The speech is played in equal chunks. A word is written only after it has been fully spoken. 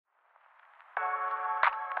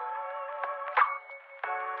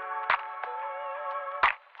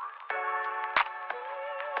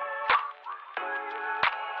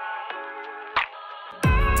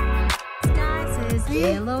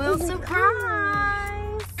LOL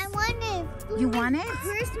surprise. I want it. You want it?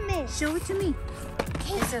 Christmas. Show it to me.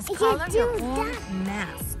 It says color your own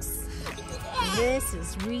masks. This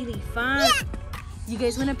is really fun. Yeah. You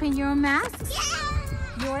guys want to paint your own masks?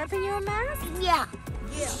 Yeah. You want to paint your own mask? Yeah.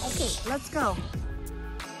 Yeah. Okay, let's go.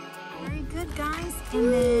 Very good, guys.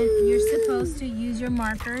 And then you're supposed to use your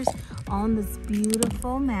markers on this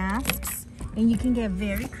beautiful masks. And you can get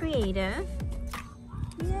very creative.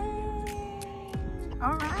 Yay!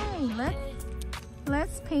 All right,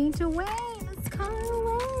 let's paint away. Let's color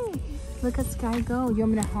away. Look at Sky go. You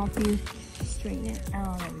want me to help you straighten it?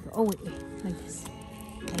 Oh, there we go. Oh, wait. Like this.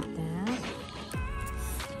 Like that.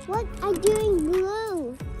 What? I'm doing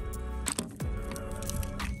blue.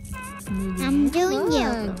 Maybe I'm doing good.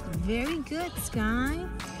 yellow. Very good, Sky.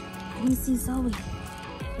 Let me see Zoe.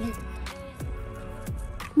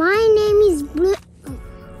 My name is Blue.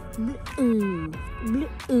 Blue.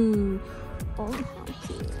 Blue. Oh, how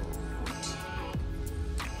cute.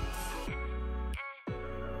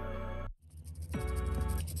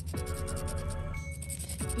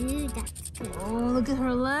 Ooh, that's good. Oh, look at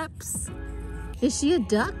her lips. Is she a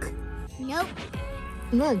duck? Nope.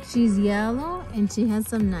 Look, she's yellow and she has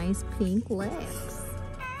some nice pink lips.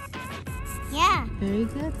 Yeah. Very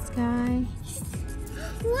good, Sky.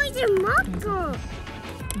 Where's your marker?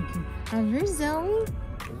 Here's Zoe.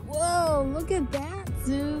 Whoa, look at that,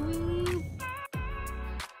 Zoe.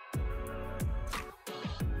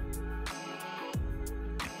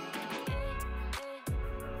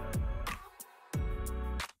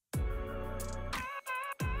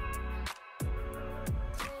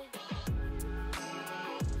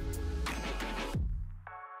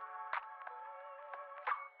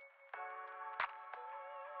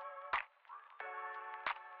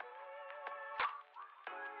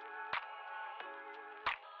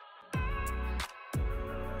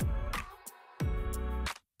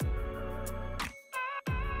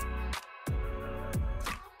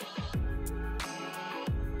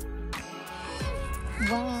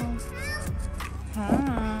 Wow.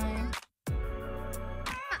 Hi.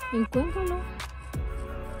 Encuéntralo.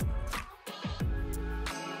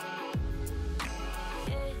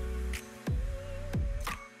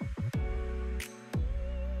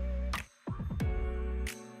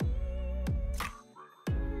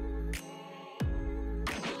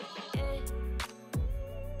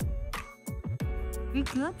 Very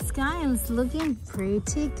good, Sky. It's looking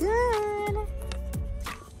pretty good.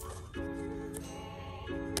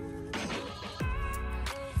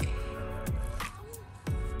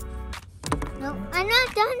 No, I'm not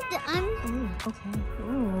done. Oh, okay.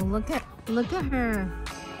 Oh, look at her.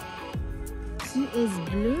 She is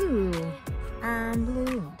blue. I'm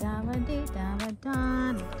blue. Daba dee daba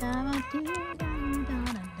da daba dee daba da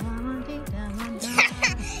daba dee daba da.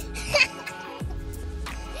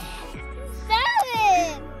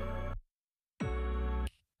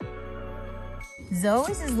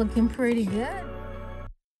 Zoe's is looking pretty good.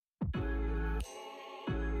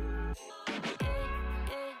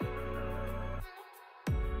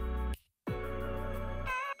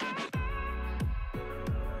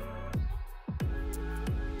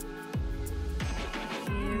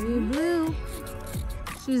 Very blue.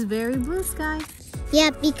 She's very blue, Sky.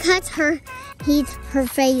 Yeah, because her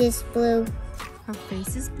face is blue. Her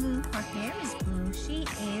face is blue. Her hair is blue. She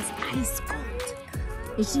is ice cold.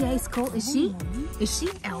 Is she ice cold? Is she? Is she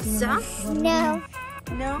Elsa? No.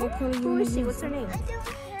 No. Who is she? What's her name?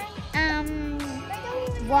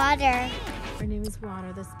 Water. Her name is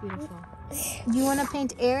Water. That's beautiful. You want to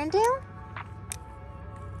paint Arendelle?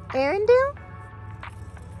 Arendelle?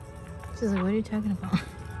 She's like, what are you talking about?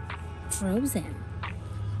 Frozen.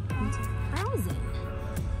 Frozen.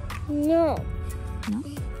 No. No?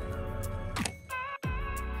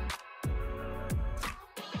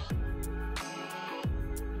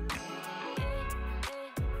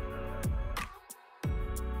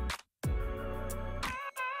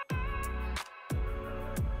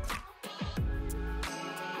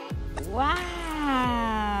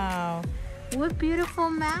 Wow! What beautiful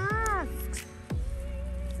masks!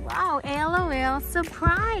 Wow, LOL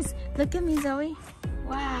surprise! Look at me, Zoe.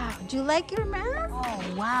 Wow, do you like your mask? Oh,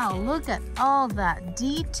 wow, look at all that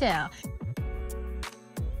detail.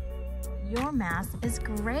 Your mask is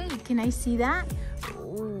great. Can I see that?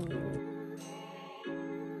 Ooh.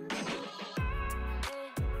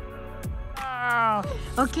 Wow.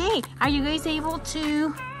 Okay, are you guys able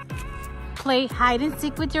to play hide and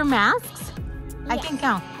seek with your masks? Yeah. I can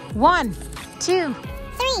count. 1, 2, 3,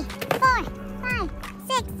 4, 5,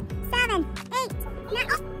 6, 7, 8, 9.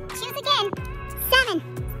 Oh, choose again. 7,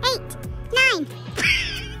 8, 9, 10,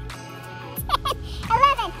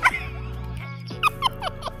 11.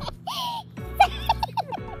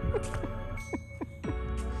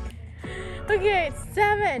 Okay, it's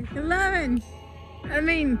 7, 11. I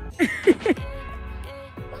mean,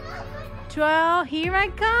 12. Here I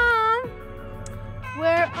come.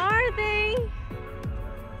 Where are they?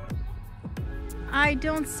 I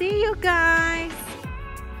don't see you guys.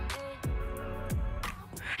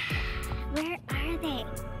 Where are they?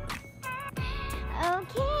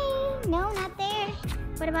 Okay, no, not there.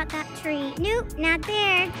 What about that tree? Nope, not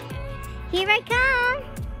there. Here I come.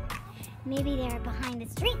 Maybe they're behind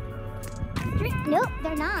this tree. Nope,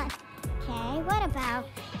 they're not. Okay, what about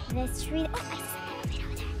this tree? Oh, I see them right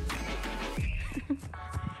over there.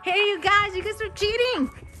 Hey, you guys are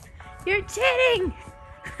cheating. You're cheating.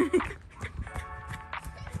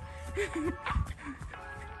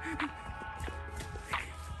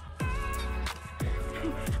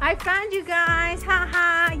 I found you guys.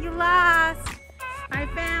 Haha, you lost. I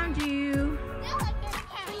found you. No, I didn't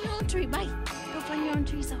catch Find your own tree. Bye. Go find your own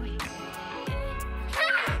tree, Zoe.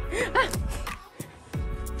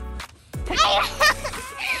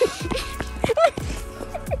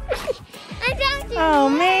 I found you. Oh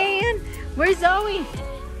man, where's Zoe?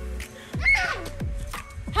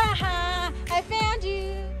 Haha, I found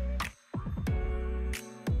you.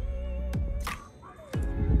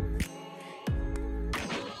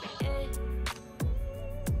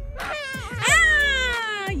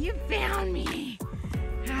 Ah, you found me.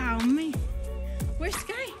 Oh man, where's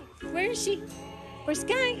Sky? Where is she? Where's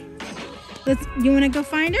Sky? You wanna go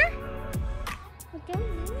find her? I don't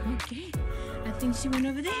know. Okay, I think she went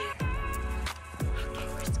over there. Okay,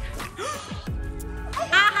 where's Sky?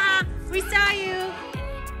 Haha, we saw you.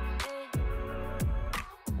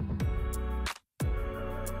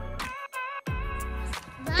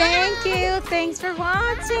 Thank you. Thanks for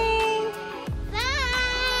watching.